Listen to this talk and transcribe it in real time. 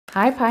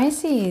Hi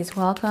Pisces,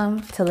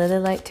 welcome to Lily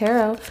Light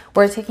Tarot.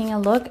 We're taking a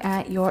look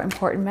at your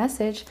important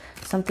message,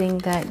 something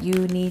that you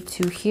need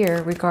to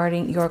hear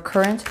regarding your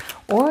current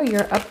or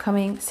your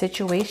upcoming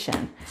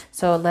situation.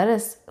 So let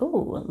us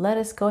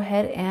go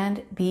ahead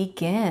and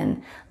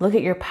begin. Look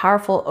at your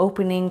powerful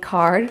opening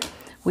card.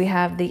 We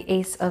have the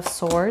Ace of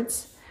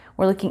Swords.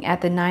 We're looking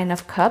at the Nine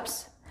of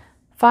Cups,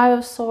 Five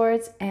of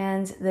Swords,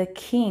 and the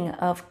King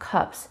of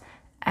Cups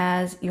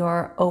as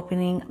your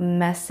opening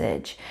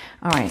message.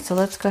 All right, so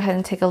let's go ahead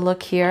and take a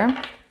look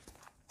here.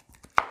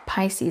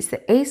 Pisces,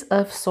 the Ace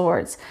of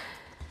Swords.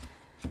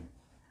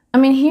 I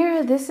mean,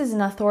 here, this is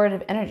an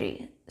authoritative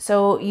energy.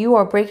 So you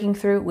are breaking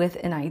through with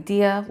an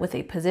idea, with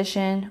a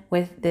position,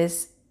 with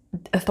this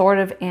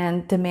authoritative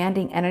and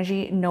demanding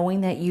energy, knowing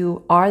that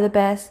you are the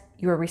best,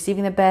 you are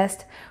receiving the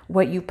best,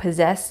 what you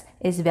possess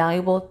is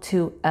valuable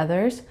to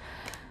others.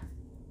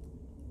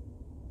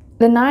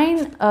 The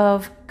Nine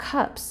of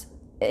Cups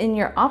in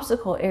your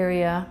obstacle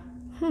area,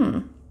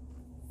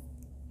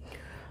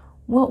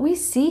 what we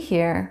see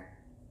here,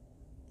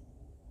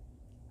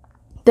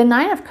 the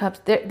Nine of Cups,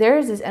 there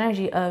is this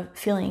energy of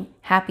feeling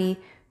happy,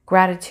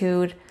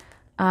 gratitude,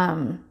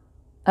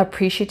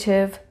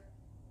 appreciative.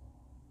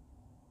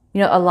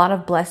 You know, a lot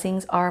of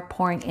blessings are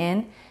pouring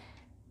in.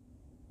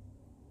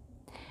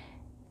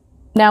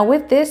 Now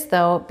with this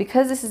though,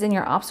 because this is in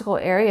your obstacle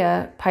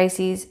area,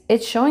 Pisces,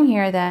 it's showing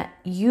here that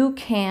you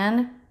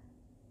can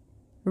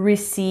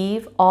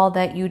receive all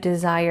that you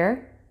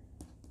desire,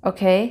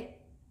 okay?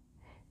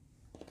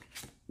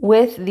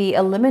 With the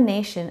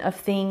elimination of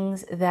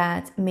things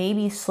that may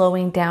be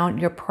slowing down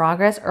your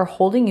progress or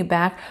holding you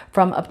back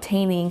from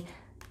obtaining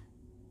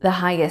the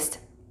highest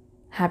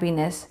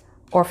happiness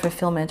or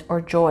fulfillment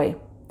or joy.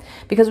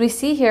 Because we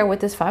see here with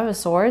this Five of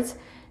Swords,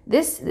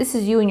 this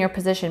is you in your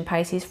position,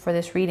 Pisces, for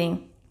this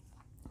reading.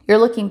 You're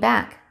looking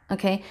back,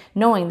 okay?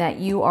 Knowing that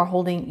you are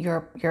holding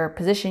your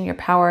position, your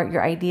power,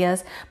 your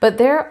ideas, but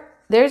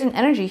there's an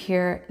energy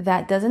here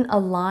that doesn't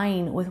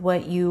align with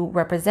what you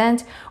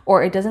represent,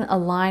 or it doesn't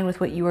align with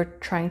what you are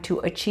trying to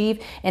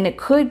achieve. And it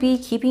could be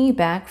keeping you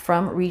back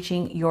from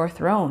reaching your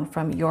throne,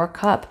 from your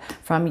cup,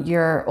 from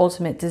your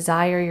ultimate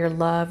desire, your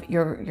love,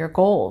 your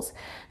goals.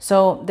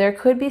 So there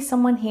could be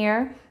someone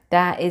here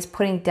that is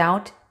putting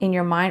doubt in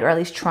your mind, or at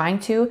least trying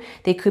to.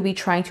 They could be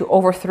trying to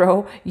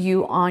overthrow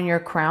you on your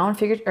crown,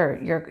 or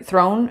your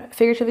throne,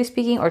 figuratively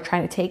speaking, or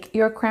trying to take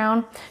your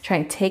crown,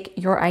 trying to take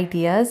your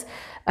ideas.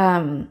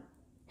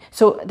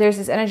 So there's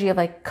this energy of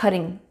like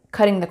cutting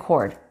the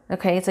cord.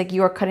 Okay, it's like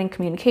you are cutting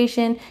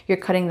communication, you're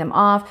cutting them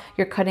off,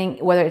 you're cutting,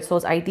 whether it's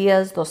those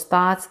ideas, those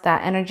thoughts,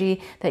 that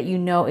energy that you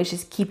know is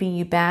just keeping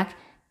you back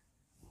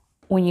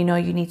when you know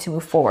you need to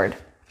move forward.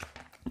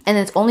 And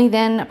it's only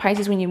then,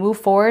 Pisces, when you move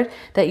forward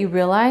that you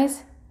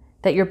realize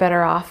that you're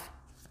better off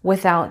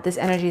without this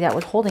energy that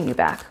was holding you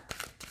back.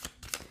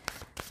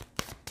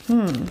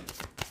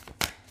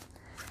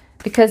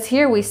 Because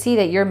here we see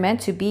that you're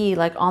meant to be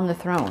like on the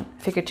throne,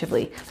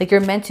 figuratively. Like you're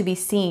meant to be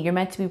seen, you're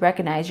meant to be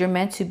recognized, you're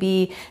meant to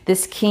be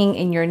this king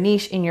in your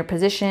niche, in your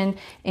position,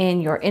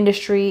 in your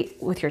industry,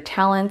 with your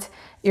talent.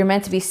 You're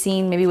meant to be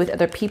seen maybe with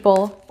other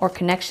people or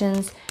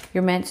connections.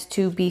 You're meant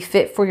to be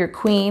fit for your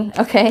queen,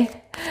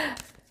 okay?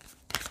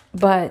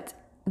 But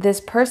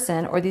this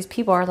person or these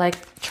people are like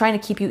trying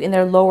to keep you in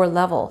their lower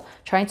level,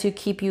 trying to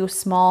keep you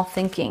small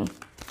thinking,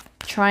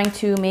 trying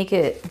to make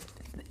it,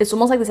 it's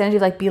almost like this energy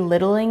of like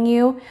belittling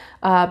you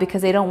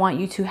because they don't want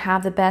you to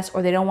have the best,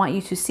 or they don't want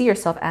you to see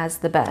yourself as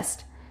the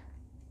best.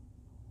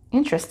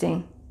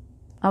 Interesting.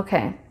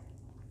 Okay.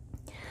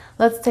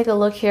 Let's take a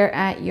look here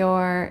at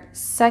your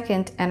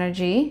second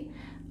energy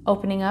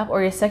opening up,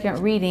 or your second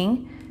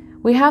reading.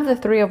 We have the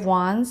Three of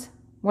Wands.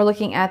 We're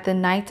looking at the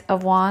Knight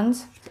of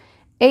Wands,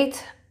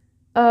 Eight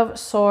of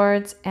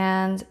Swords,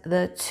 and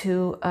the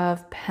Two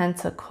of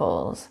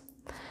Pentacles.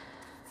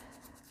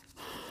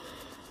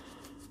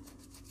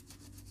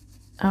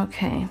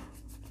 Okay.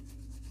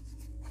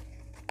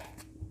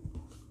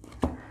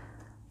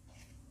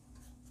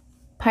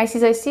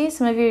 Pisces, I see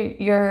some of you,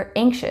 you're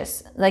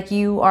anxious, like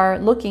you are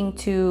looking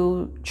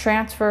to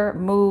transfer,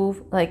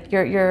 move, like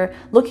you're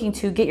looking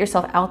to get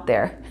yourself out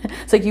there.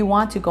 It's like you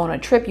want to go on a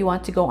trip, you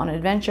want to go on an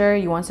adventure,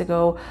 you want to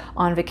go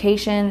on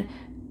vacation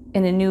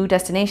in a new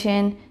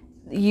destination.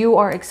 You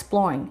are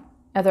exploring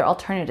other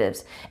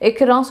alternatives. It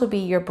could also be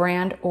your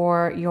brand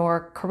or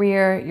your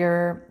career,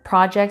 your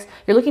projects.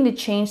 You're looking to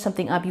change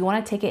something up. You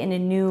want to take it in a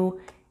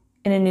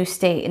new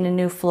state, in a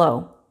new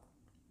flow.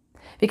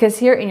 Because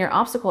here in your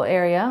obstacle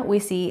area, we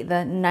see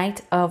the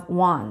Knight of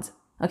Wands.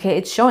 Okay,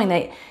 it's showing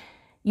that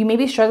you may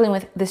be struggling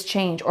with this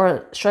change,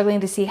 or struggling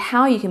to see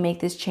how you can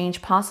make this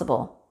change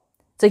possible.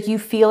 It's like you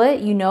feel it,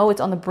 you know it's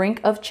on the brink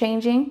of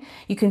changing.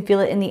 You can feel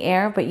it in the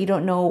air, but you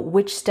don't know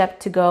which step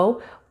to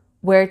go,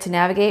 where to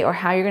navigate, or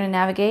how you're going to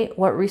navigate,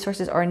 what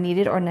resources are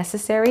needed or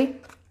necessary.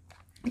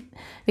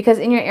 Because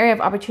in your area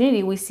of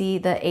opportunity, we see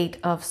the Eight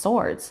of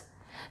Swords.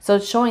 So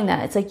it's showing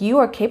that it's like you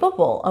are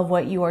capable of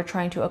what you are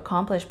trying to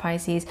accomplish,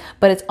 Pisces,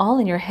 but it's all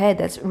in your head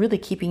that's really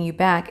keeping you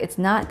back. It's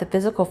not the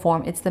physical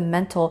form, it's the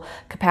mental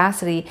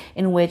capacity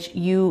in which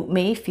you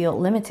may feel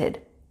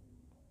limited.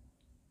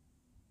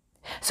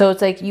 So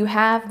it's like you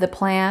have the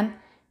plan,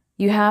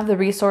 you have the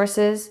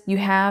resources, you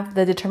have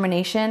the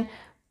determination,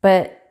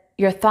 but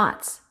your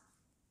thoughts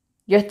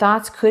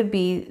could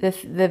be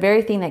the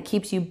very thing that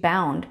keeps you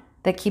bound,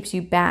 that keeps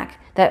you back,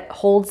 that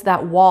holds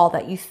that wall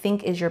that you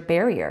think is your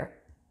barrier.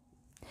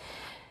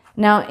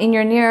 Now, in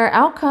your near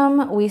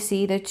outcome, we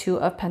see the Two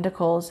of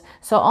Pentacles.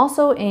 So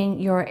also in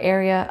your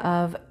area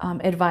of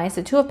advice,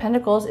 the Two of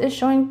Pentacles is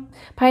showing,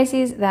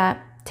 Pisces,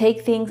 that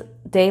take things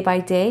day by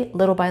day,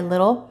 little by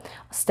little,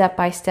 step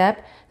by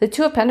step. The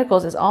Two of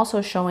Pentacles is also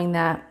showing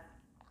that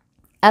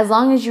as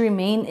long as you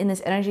remain in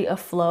this energy of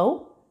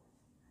flow,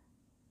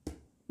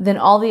 then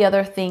all the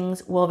other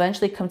things will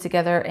eventually come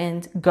together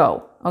and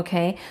go,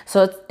 okay?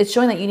 So it's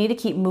showing that you need to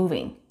keep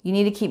moving. You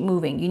need to keep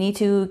moving. You need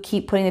to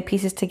keep putting the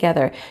pieces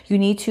together. You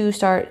need to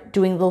start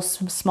doing those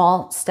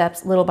small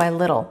steps little by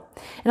little.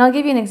 And I'll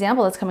give you an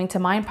example that's coming to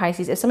mind,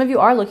 Pisces. If some of you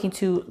are looking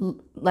to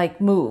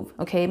like move,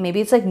 okay? Maybe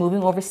it's like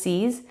moving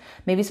overseas.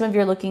 Maybe some of you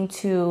are looking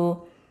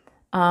to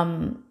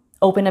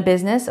open a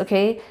business,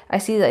 okay? I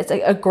see that it's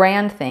like a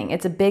grand thing.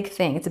 It's a big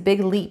thing. It's a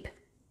big leap.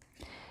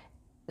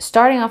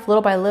 Starting off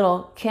little by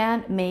little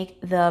can make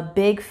the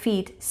big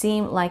feat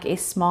seem like a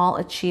small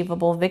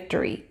achievable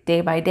victory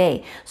day by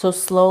day. So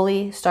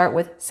slowly start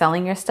with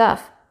selling your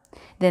stuff.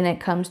 Then it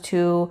comes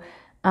to,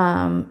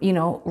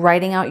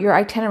 writing out your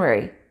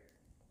itinerary,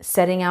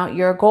 setting out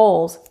your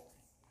goals,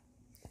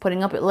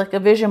 putting up like a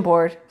vision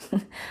board.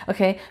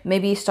 Okay,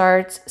 maybe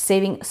start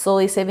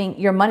slowly saving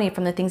your money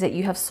from the things that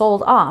you have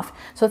sold off.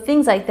 So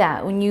things like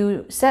that. When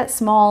you set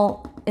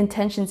small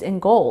intentions and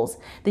goals,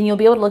 then you'll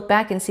be able to look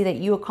back and see that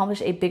you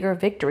accomplished a bigger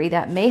victory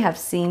that may have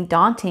seemed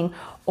daunting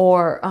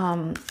or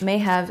may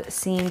have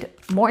seemed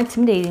more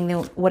intimidating than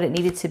what it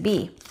needed to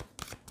be.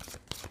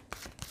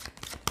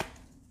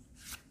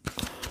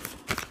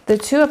 The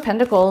Two of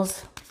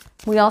Pentacles,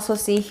 we also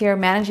see here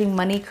managing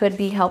money could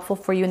be helpful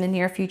for you in the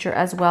near future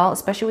as well,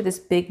 especially with this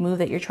big move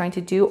that you're trying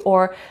to do,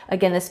 or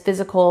again, this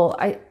physical,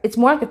 it's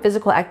more like a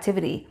physical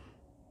activity.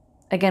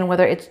 Again,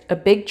 whether it's a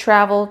big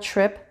travel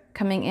trip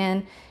coming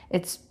in,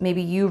 it's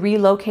maybe you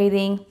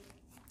relocating,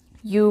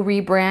 you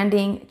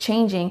rebranding,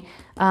 changing.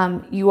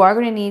 You are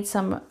going to need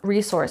some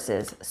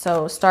resources.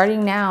 So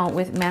starting now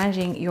with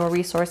managing your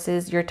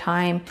resources, your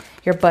time,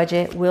 your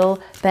budget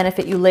will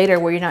benefit you later,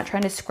 where you're not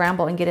trying to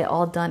scramble and get it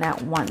all done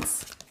at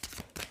once.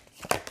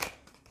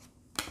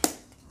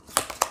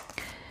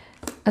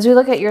 As we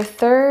look at your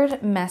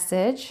third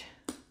message,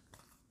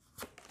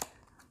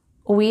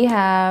 we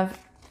have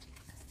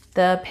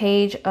the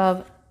Page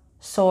of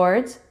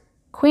Swords,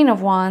 Queen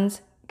of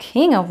Wands,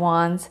 King of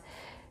Wands,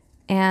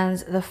 and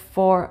the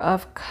Four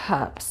of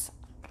Cups.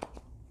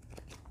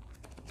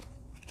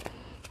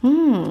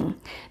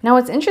 Now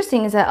what's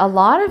interesting is that a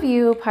lot of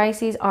you,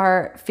 Pisces,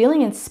 are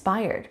feeling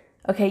inspired.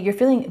 Okay, you're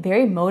feeling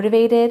very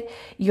motivated.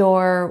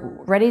 You're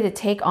ready to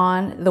take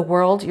on the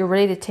world. You're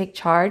ready to take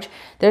charge.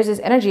 There's this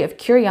energy of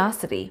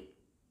curiosity,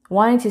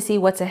 wanting to see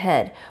what's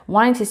ahead,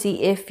 wanting to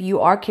see if you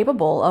are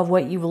capable of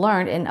what you've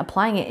learned and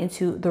applying it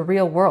into the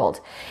real world.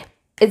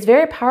 It's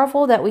very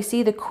powerful that we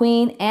see the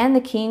Queen and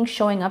the King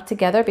showing up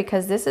together,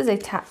 because this is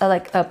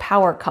like a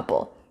power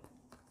couple.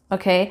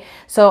 Okay,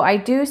 so I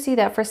do see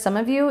that for some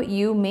of you,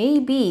 you may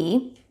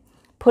be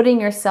putting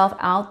yourself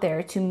out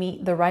there to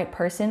meet the right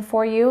person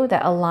for you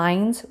that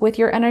aligns with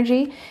your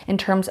energy in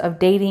terms of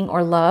dating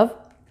or love.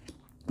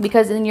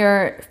 Because in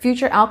your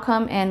future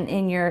outcome and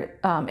in your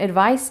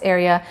advice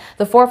area,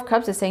 the Four of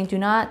Cups is saying, do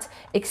not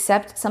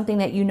accept something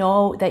that you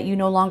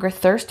no longer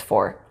thirst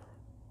for.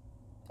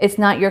 It's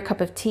not your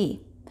cup of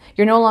tea.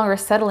 You're no longer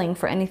settling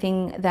for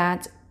anything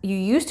that you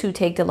used to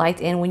take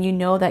delight in, when you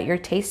know that your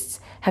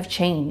tastes have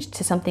changed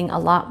to something a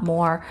lot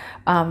more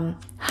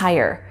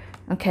higher,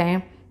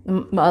 okay? A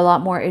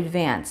lot more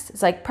advanced.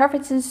 It's like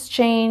preferences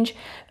change,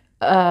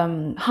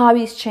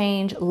 hobbies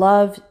change,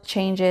 love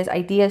changes,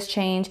 ideas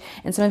change.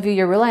 And some of you,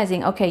 you're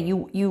realizing, okay,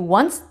 you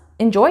once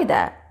enjoyed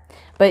that,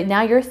 but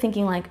now you're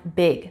thinking like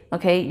big,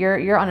 okay?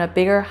 You're on a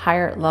bigger,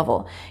 higher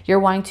level. You're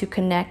wanting to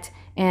connect,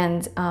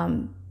 and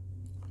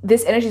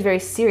this energy is very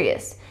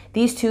serious.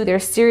 These two, they're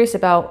serious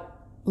about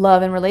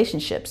love and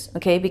relationships,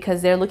 okay?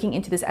 Because they're looking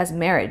into this as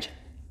marriage.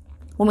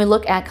 When we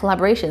look at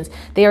collaborations,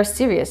 they are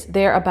serious.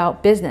 They're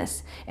about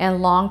business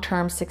and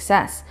long-term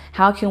success.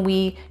 How can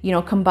we,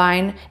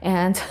 combine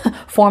and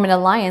form an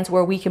alliance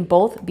where we can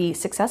both be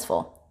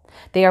successful?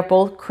 They are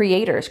both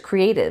creators,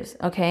 creatives,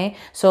 okay?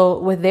 So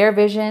with their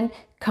vision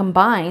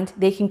combined,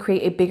 they can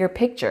create a bigger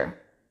picture.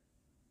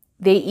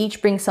 They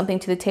each bring something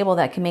to the table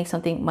that can make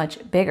something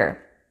much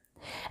bigger.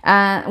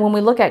 When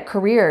we look at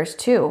careers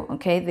too,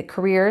 okay, the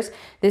careers,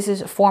 this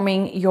is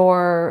forming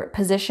your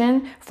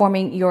position,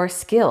 forming your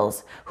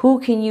skills. Who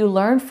can you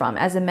learn from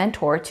as a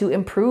mentor to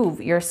improve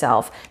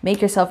yourself,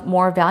 make yourself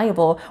more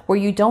valuable, where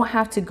you don't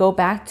have to go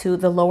back to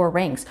the lower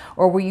ranks,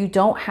 or where you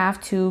don't have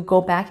to go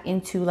back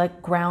into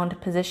like ground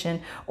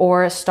position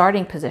or a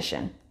starting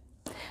position.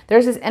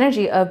 There's this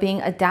energy of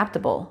being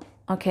adaptable.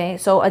 Okay,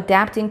 so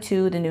adapting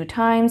to the new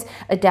times,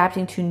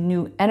 adapting to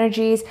new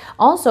energies,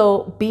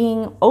 also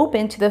being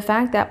open to the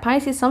fact that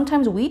Pisces,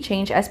 sometimes we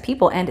change as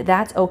people, and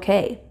that's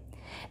okay.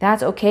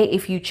 That's okay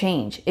if you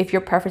change, if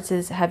your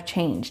preferences have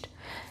changed,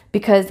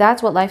 because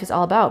that's what life is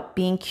all about.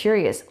 Being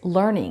curious,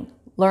 learning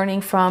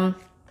from,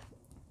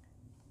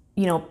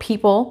 you know,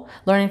 people,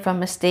 learning from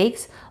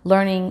mistakes,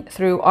 learning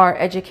through our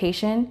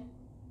education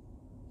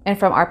and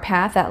from our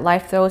path that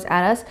life throws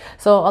at us.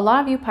 So a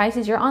lot of you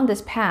Pisces, you're on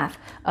this path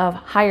of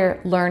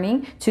higher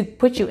learning to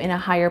put you in a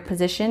higher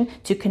position,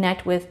 to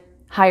connect with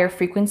higher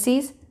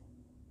frequencies.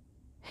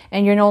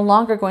 And you're no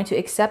longer going to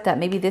accept that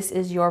maybe this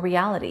is your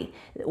reality,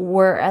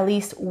 where at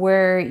least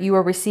where you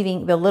are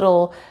receiving the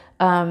little,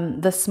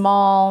 the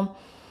small,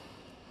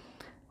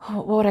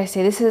 what would I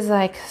say? This is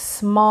like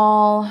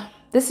small,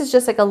 this is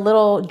just like a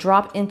little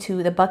drop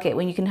into the bucket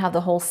when you can have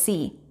the whole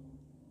sea.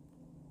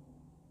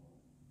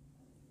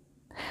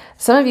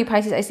 Some of you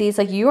Pisces, I see it's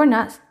like you are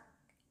not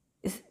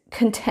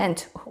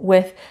content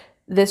with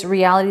this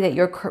reality that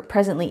you're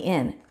presently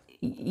in.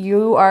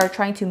 You are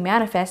trying to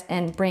manifest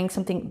and bring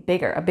something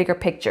bigger, a bigger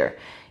picture.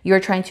 You're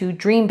trying to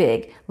dream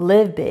big,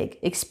 live big,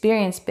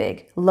 experience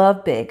big,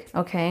 love big,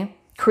 okay?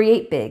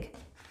 Create big.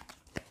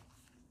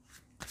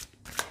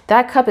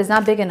 That cup is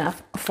not big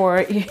enough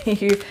for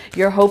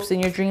your hopes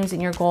and your dreams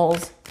and your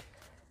goals.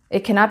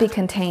 It cannot be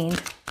contained,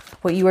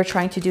 what you are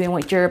trying to do and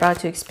what you're about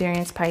to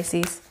experience,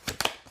 Pisces.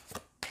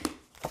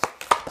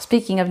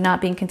 Speaking of not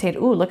being contained,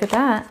 ooh, look at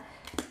that.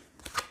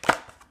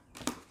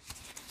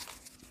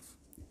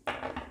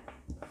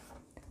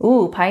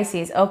 Ooh,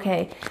 Pisces,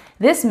 okay.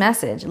 This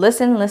message,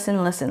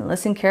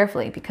 listen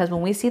carefully, because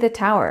when we see the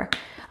Tower,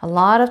 a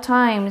lot of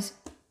times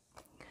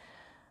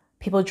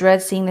people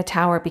dread seeing the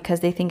Tower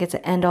because they think it's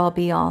an end all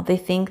be all. They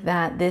think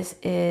that this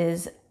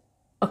is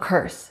a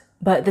curse.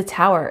 But the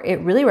Tower, it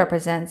really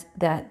represents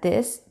that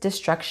this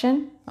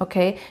destruction,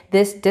 okay,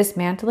 this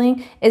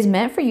dismantling is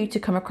meant for you to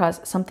come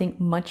across something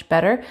much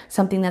better,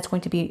 something that's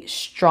going to be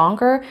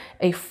stronger,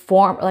 a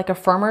form, like a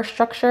firmer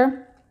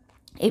structure,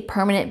 a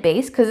permanent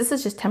base, because this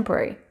is just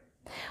temporary.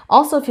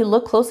 Also, if you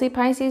look closely,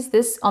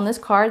 Pisces, on this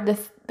card,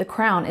 the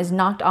crown is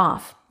knocked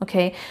off,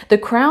 okay? The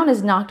crown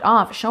is knocked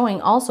off, showing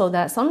also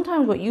that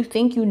sometimes what you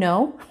think you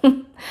know,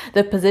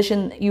 the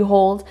position you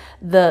hold,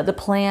 the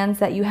plans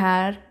that you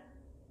had,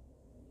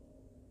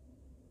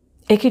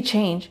 it could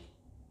change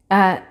in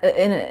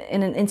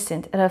an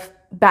instant, at a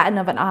batten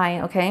of an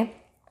eye, okay?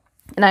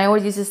 And I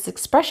always use this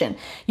expression.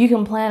 You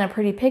can plan a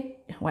pretty picnic,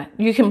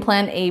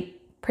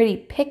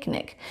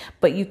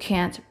 but you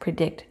can't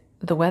predict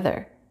the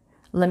weather.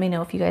 Let me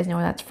know if you guys know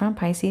where that's from,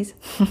 Pisces.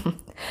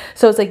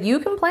 So it's like you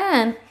can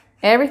plan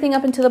everything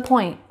up until the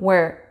point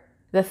where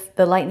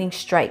the lightning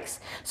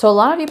strikes. So a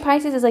lot of you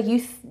Pisces is like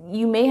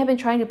you may have been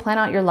trying to plan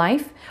out your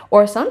life,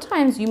 or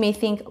sometimes you may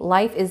think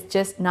life is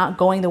just not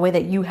going the way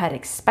that you had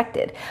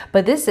expected.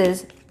 But this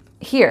is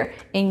here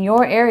in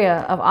your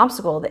area of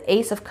obstacle. The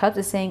Ace of Cups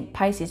is saying,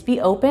 Pisces, be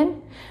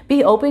open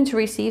to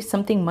receive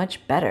something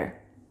much better.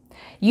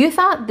 You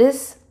thought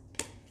this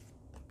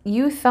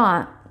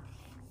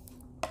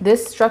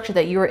structure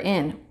that you were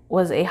in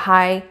was a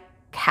high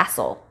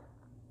castle,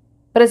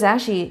 but it's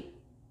actually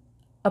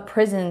a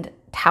prisoned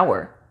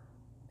tower.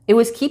 It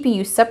was keeping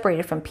you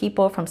separated from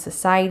people, from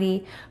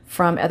society,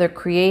 from other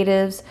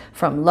creatives,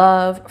 from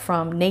love,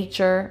 from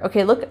nature.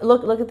 Okay, look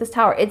at this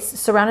tower. It's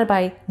surrounded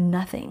by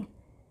nothing.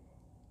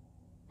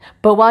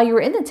 But while you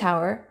were in the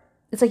tower,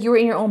 it's like you were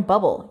in your own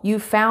bubble. You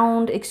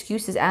found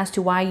excuses as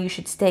to why you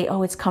should stay.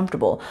 Oh, it's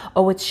comfortable.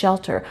 Oh, it's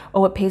shelter.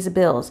 Oh, it pays the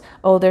bills.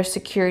 Oh, there's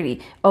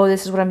security. Oh,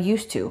 this is what I'm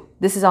used to.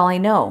 This is all I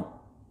know.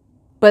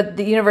 But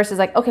the universe is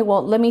like, okay,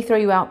 well, let me throw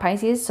you out,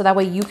 Pisces, so that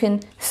way you can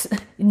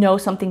know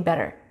something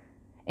better.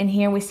 And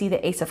here we see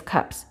the Ace of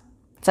Cups.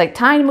 It's like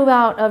time to move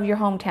out of your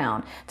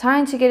hometown.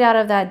 Time to get out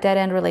of that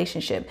dead-end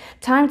relationship.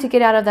 Time to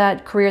get out of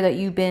that career that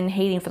you've been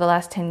hating for the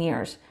last 10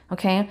 years,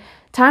 okay?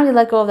 Time to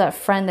let go of that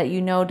friend that you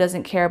know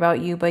doesn't care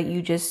about you, but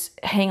you just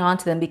hang on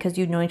to them because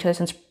you've known each other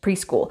since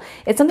preschool.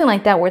 It's something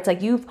like that, where it's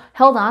like you've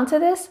held on to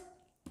this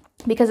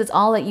because it's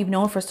all that you've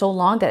known for so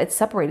long that it's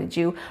separated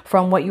you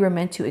from what you were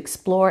meant to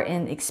explore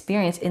and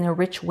experience in a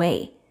rich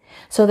way.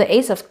 So the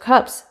Ace of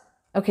Cups,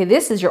 okay,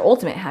 this is your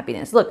ultimate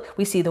happiness. Look,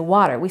 we see the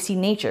water, we see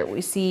nature,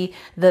 we see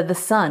the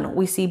sun,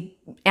 we see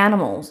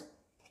animals.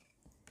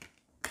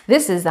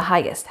 This is the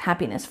highest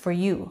happiness for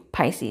you,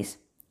 Pisces.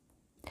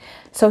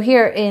 So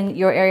here in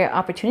your area of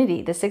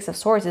opportunity, the Six of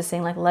Swords is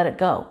saying like, let it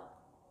go.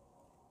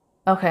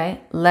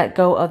 Okay, let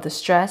go of the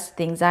stress,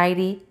 the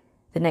anxiety,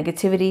 the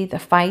negativity, the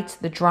fights,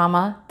 the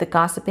drama, the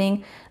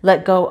gossiping.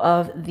 Let go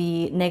of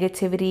the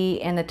negativity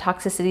and the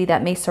toxicity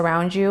that may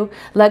surround you.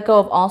 Let go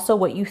of also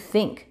what you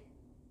think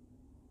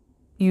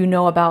you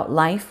know about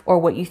life, or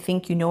what you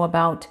think you know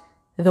about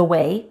the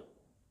way,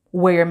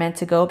 where you're meant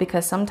to go.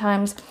 Because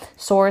sometimes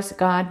Source,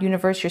 God,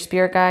 universe, your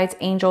spirit guides,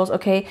 angels,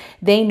 okay,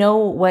 they know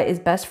what is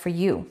best for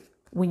you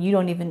when you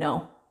don't even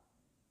know.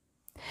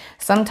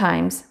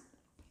 Sometimes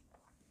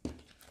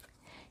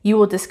you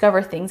will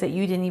discover things that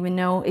you didn't even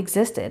know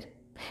existed.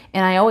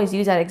 And I always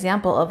use that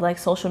example of like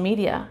social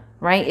media,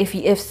 right?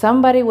 If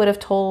somebody would have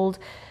told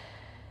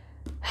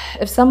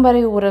If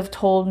somebody would have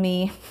told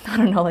me, I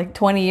don't know, like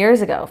 20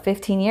 years ago,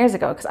 15 years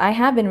ago, because I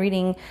have been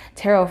reading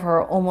tarot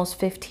for almost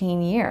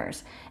 15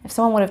 years. If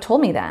someone would have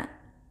told me that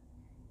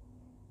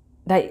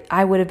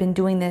I would have been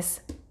doing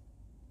this,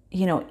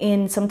 you know,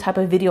 in some type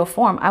of video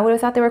form, I would have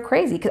thought they were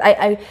crazy, because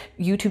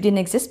YouTube didn't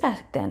exist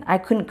back then. I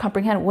couldn't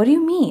comprehend. What do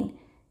you mean?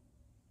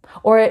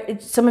 Or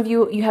some of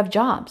you have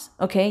jobs,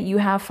 okay? You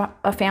have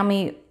a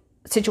family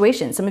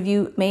situation. Some of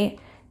you may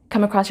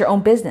come across your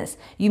own business.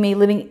 You may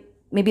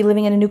be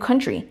living in a new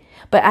country.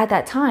 But at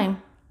that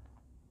time,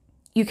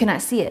 you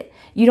cannot see it.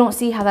 You don't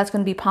see how that's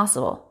going to be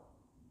possible.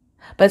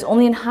 But it's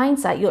only in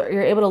hindsight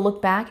you're able to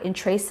look back and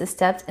trace the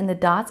steps and the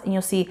dots, and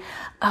you'll see,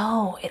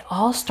 oh, it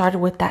all started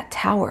with that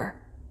tower.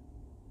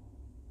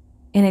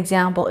 An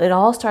example, it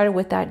all started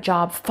with that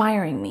job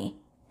firing me.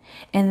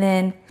 And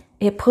then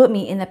it put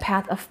me in the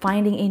path of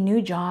finding a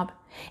new job.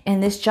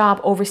 And this job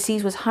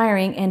overseas was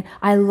hiring, and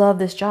I love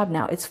this job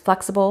now. It's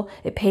flexible,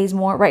 it pays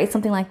more, right? It's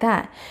something like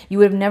that. You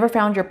would have never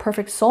found your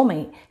perfect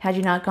soulmate had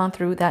you not gone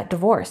through that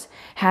divorce,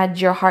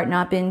 had your heart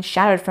not been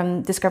shattered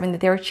from discovering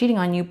that they were cheating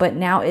on you, but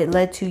now it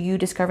led to you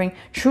discovering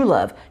true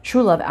love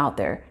out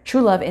there,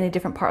 true love in a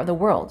different part of the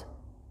world.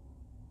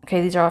 Okay,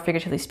 these are all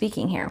figuratively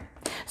speaking here.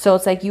 So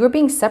it's like you are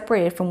being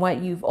separated from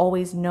what you've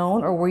always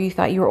known or where you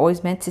thought you were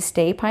always meant to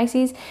stay,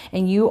 Pisces,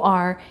 and you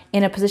are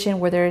in a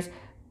position where there's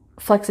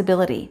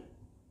flexibility.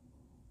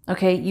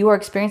 Okay, you are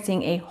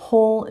experiencing a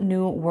whole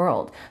new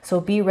world.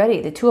 So be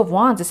ready. The Two of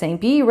Wands is saying,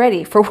 be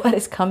ready for what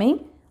is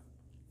coming.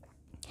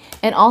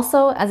 And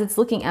also, as it's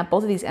looking at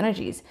both of these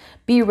energies,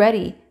 be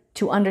ready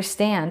to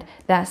understand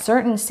that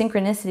certain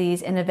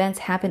synchronicities and events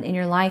happen in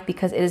your life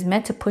because it is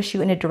meant to push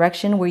you in a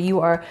direction where you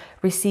are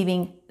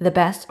receiving the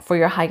best for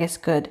your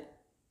highest good.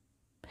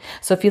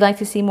 So if you'd like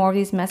to see more of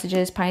these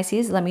messages,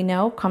 Pisces, let me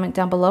know. Comment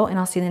down below, and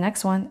I'll see you in the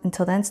next one.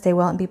 Until then, stay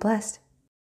well and be blessed.